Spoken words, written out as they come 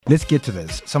let's get to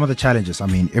this. Some of the challenges. I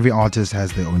mean, every artist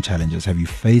has their own challenges. Have you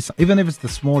faced, even if it's the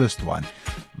smallest one?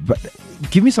 But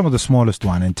give me some of the smallest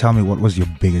one and tell me what was your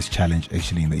biggest challenge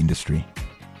actually in the industry.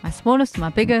 My smallest, my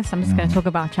biggest. I'm just going to talk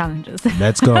about challenges.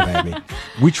 Let's go, baby.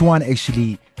 Which one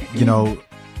actually,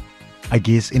 I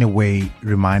guess in a way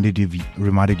reminded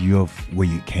you of where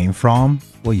you came from,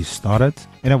 where you started?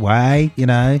 In a way,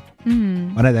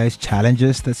 one of those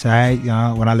challenges that say,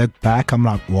 when I look back, I'm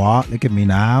like, what? Look at me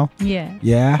now.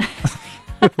 Yeah.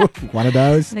 One of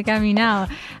those. Look at me now.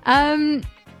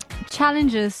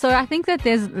 Challenges. So I think that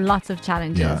there's lots of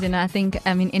challenges. Yeah. I think,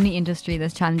 in any industry,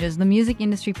 there's challenges. The music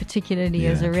industry particularly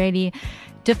is a really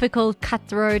difficult,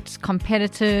 cutthroat,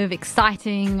 competitive,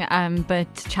 exciting, but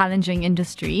challenging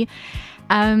industry.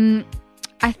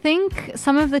 I think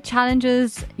some of the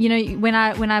challenges, when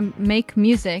I make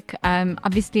music,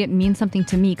 obviously it means something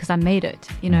to me because I made it,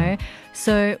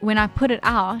 So when I put it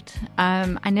out,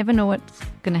 I never know what's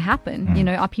going to happen.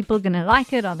 Are people going to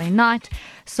like it? Are they not?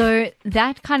 So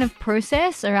that kind of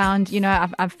process around,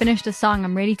 I've finished a song,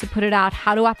 I'm ready to put it out.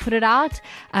 How do I put it out?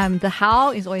 The how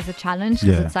is always a challenge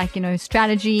because it's like,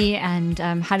 strategy and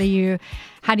how do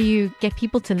you get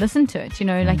people to listen to it?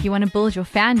 Like you want to build your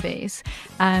fan base.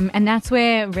 And that's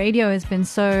where radio has been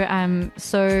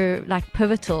so like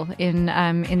pivotal in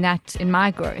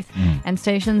my growth. And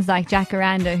stations like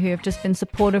Jacaranda, who have just been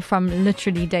supportive from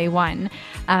literally day one,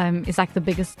 is like the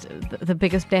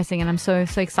biggest blessing. And I'm so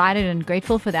excited and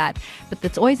grateful for that. But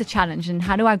it's always a challenge. And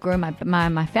how do I grow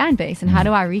my fan base? And how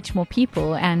do I reach more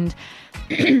people? And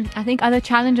I think other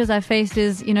challenges I've faced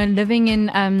is, living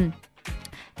in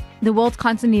the world's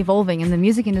constantly evolving and the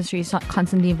music industry is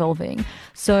constantly evolving.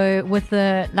 So with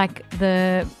the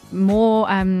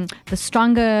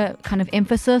stronger kind of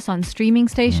emphasis on streaming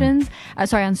stations,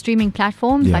 on streaming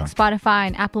platforms like Spotify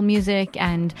and Apple Music,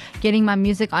 and getting my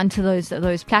music onto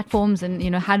those platforms,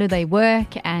 and how do they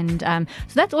work? And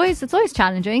so it's always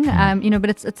challenging, but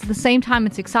it's at the same time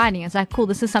it's exciting. It's like, cool,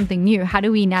 this is something new. How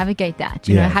do we navigate that?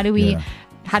 How do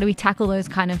we tackle those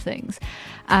kind of things?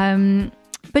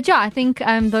 But I think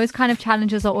those kind of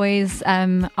challenges are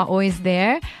always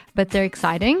there, but they're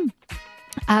exciting.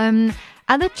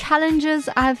 Other challenges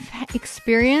I've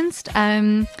experienced,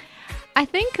 I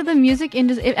think the music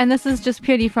industry, and this is just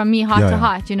purely from me, heart to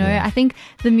heart, I think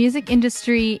the music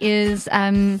industry is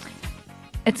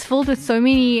it's filled with so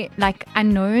many like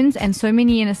unknowns and so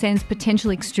many, in a sense,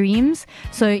 potential extremes.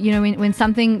 So when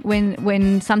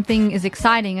something is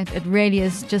exciting, it really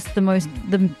is just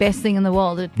the best thing in the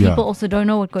world. People also don't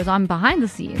know what goes on behind the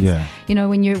scenes.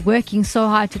 When you're working so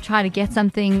hard to try to get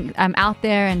something out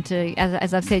there and to,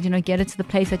 as I've said, get it to the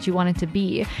place that you want it to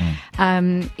be,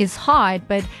 is hard.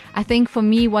 But I think for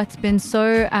me, what's been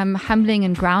so humbling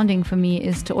and grounding for me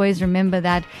is to always remember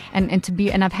that,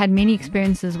 and I've had many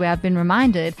experiences where I've been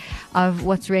reminded of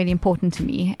what's really important to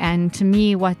me. And to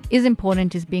me, what is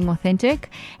important is being authentic,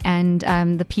 and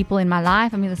the people in my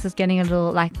life. I mean, this is getting a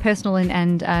little like personal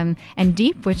and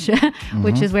deep, which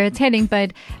is where it's heading.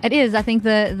 But it is. I think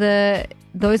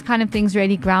those kind of things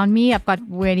really ground me. I've got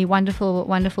really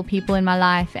wonderful people in my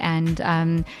life, and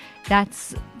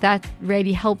that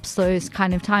really helps those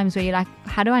kind of times where you're like,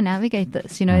 how do I navigate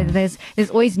this? There's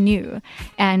always new.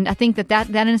 And I think that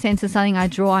in a sense is something I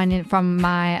draw on from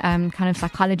my kind of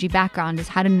psychology background, is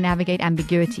how to navigate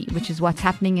ambiguity, which is what's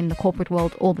happening in the corporate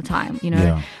world all the time,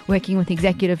 working with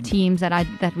executive teams that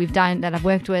I've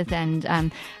worked with,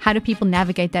 and how do people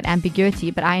navigate that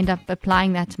ambiguity? But I end up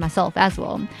applying that to myself as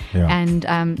well. And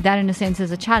that in a sense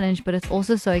is a challenge, but it's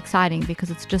also so exciting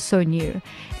because it's just so new.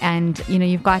 And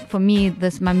you've got, for me,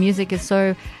 my music is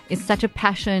such a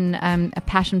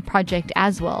passion project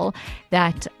as well,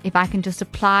 that if I can just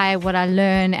apply what I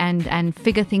learn and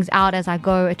figure things out as I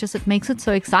go, it makes it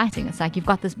so exciting. It's like you've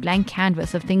got this blank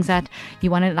canvas of things that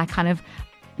you want to like kind of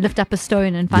lift up a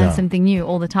stone and find something new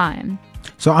all the time.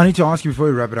 So I need to ask you before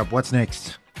we wrap it up, what's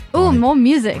next? Oh, more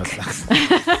music.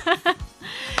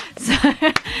 So,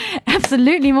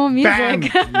 absolutely more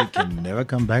music. Bam! You can never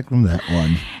come back from that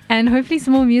one. And hopefully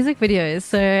some more music videos.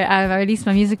 So I released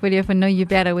my music video for Know You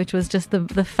Better, which was just the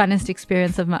funnest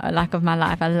experience of my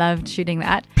life. I loved shooting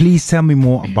that. Please tell me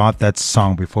more about that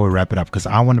song before we wrap it up, because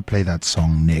I want to play that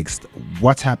song next.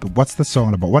 What's happened? What's the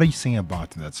song about? What are you singing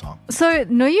about in that song? So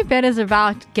Know You Better is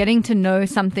about getting to know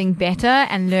something better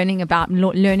and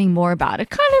learning more about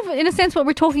it. Kind of, in a sense, what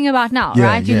we're talking about now,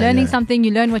 right? You're learning something, you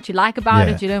learn what you like about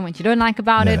it, you learn what what you don't like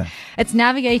about it. Yeah. It's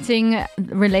navigating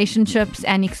relationships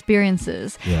and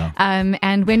experiences. Yeah.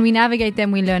 And when we navigate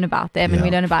them, we learn about them and Yeah.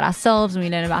 we learn about ourselves and we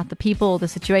learn about the people, the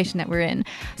situation that we're in.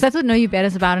 So that's what Know You Better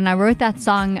is about. And I wrote that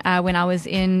song when I was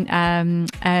in Canada,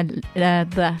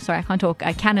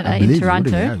 in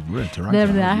Toronto. We're in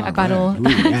Toronto. I got all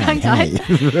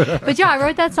tongue-tied. But yeah, I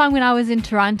wrote that song when I was in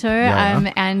Toronto,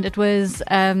 and it was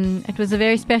a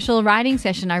very special writing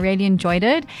session. I really enjoyed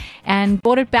it, and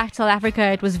brought it back to South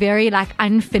Africa. It was very like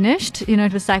unfinished. You know,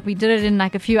 it was like we did it in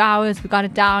like a few hours. We got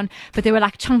it down, but there were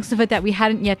like chunks of it that we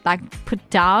hadn't yet like put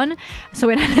down. So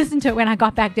when I listened to it, when I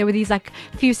got back, there were these like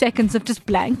few seconds of just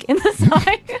blank in the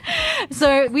song.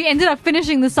 So we ended up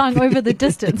finishing the song over the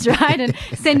distance, right? And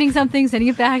sending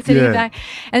it back, it back.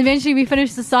 And eventually we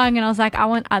finished the song and I was like, I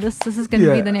want this is going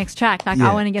to be the next track. Like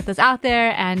I want to get this out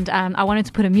there, and I wanted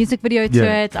to put a music video to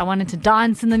it. I wanted to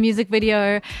dance in the music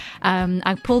video.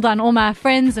 I pulled on all my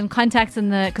friends and contacts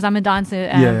because I'm a dancer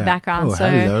background. Oh, so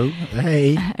hello.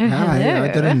 Hey. Hi. hello.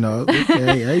 I didn't know.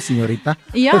 Okay. Hey, señorita.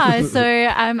 Yeah, so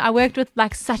I worked with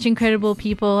like such incredible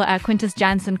people. Quintus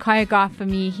Jansen choreographed for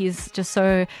me. He's just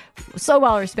so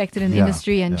well respected in the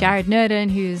industry. And Jared Nurden,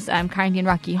 who's currently in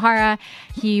Rocky Horror,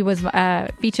 he was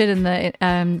featured in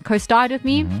the co-starred with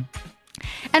me.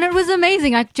 And it was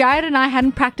amazing. Like Jared and I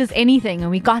hadn't practiced anything,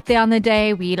 and we got there on the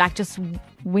day. We like just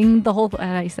winged the whole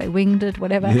winged it,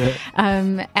 whatever.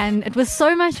 And it was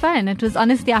so much fun. It was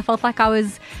honestly, I felt like I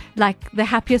was like the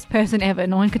happiest person ever.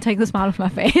 No one could take the smile off my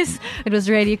face. It was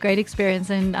really a great experience,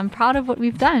 and I'm proud of what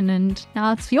we've done, and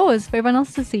now it's yours for everyone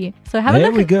else to see. So have a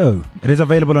look. There we go. It is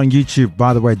available on YouTube,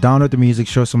 by the way. Download the music,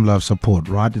 show some love, support,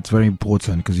 right? It's very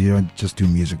important, because you don't just do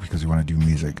music because you want to do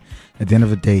music. At the end of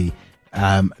the day,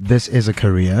 this is a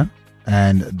career,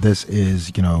 and this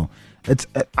is, you know, it's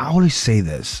I always say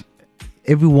this.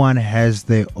 Everyone has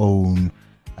their own,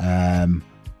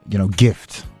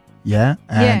 gift. Yeah.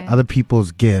 And other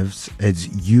people's gifts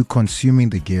is you consuming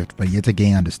the gift, but yet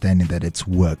again, understanding that it's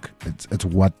work. It's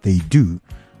what they do.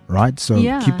 Right. So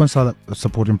keep on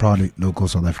supporting proudly local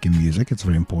South African music. It's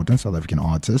very important. South African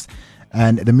artists.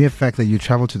 And the mere fact that you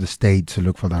travel to the States to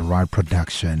look for that right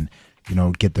production, you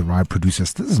know, get the right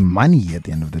producers. This is money at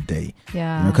the end of the day.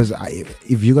 Yeah. Because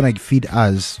if you're going to feed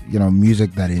us, you know,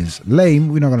 music that is lame,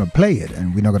 we're not going to play it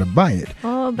and we're not going to buy it.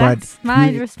 Oh, that's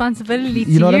my responsibility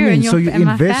to you know what I mean? And so you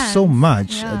invest so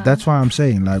much. Yeah. That's why I'm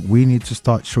saying, like, we need to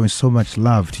start showing so much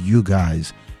love to you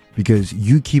guys, because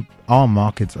you keep our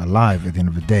markets alive at the end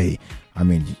of the day. I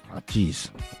mean,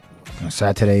 geez.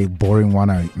 Saturday, boring one.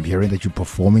 I'm hearing that you're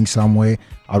performing somewhere.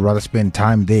 I'd rather spend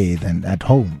time there than at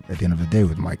home at the end of the day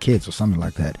with my kids or something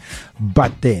like that.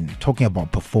 But then, talking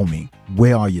about performing,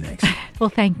 where are you next? Well,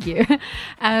 thank you.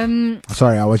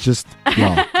 Sorry, I was just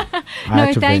no,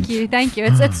 thank you.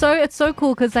 It's so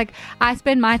cool, because like I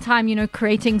spend my time, you know,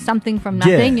 creating something from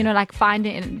nothing. You know, like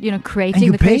finding, you know, creating. And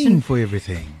you're the creation. paying for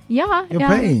everything. Yeah, you're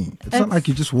paying. It's not like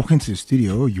you just walk into the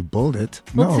studio, you build it.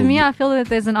 Well, to me, I feel that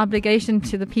there's an obligation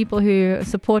to the people who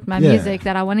support my music,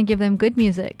 that I want to give them good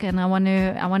music, and I want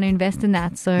to invest in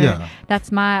that. So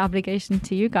that's my obligation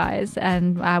to you guys,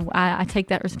 and I take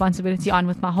that responsibility on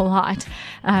with my whole heart.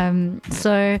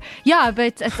 So yeah,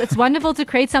 but it's wonderful to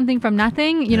create something from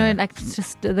nothing. You know, like it's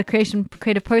just the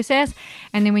creative process,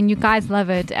 and then when you guys love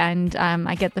it, and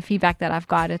I get the feedback that I've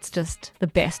got, it's just the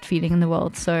best feeling in the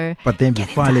world. So, but then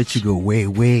before I let you go, where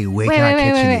can I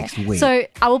catch you next? So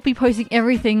I will be posting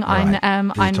everything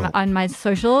on my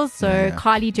socials. So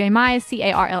Carly J Myers,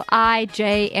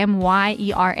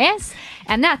 CarlyJMyers,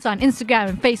 and that's on Instagram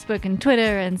and Facebook and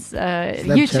Twitter and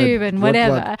YouTube and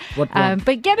whatever. What?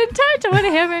 But get in touch. I want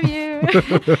to hear from you.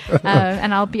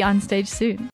 And I'll be on stage soon.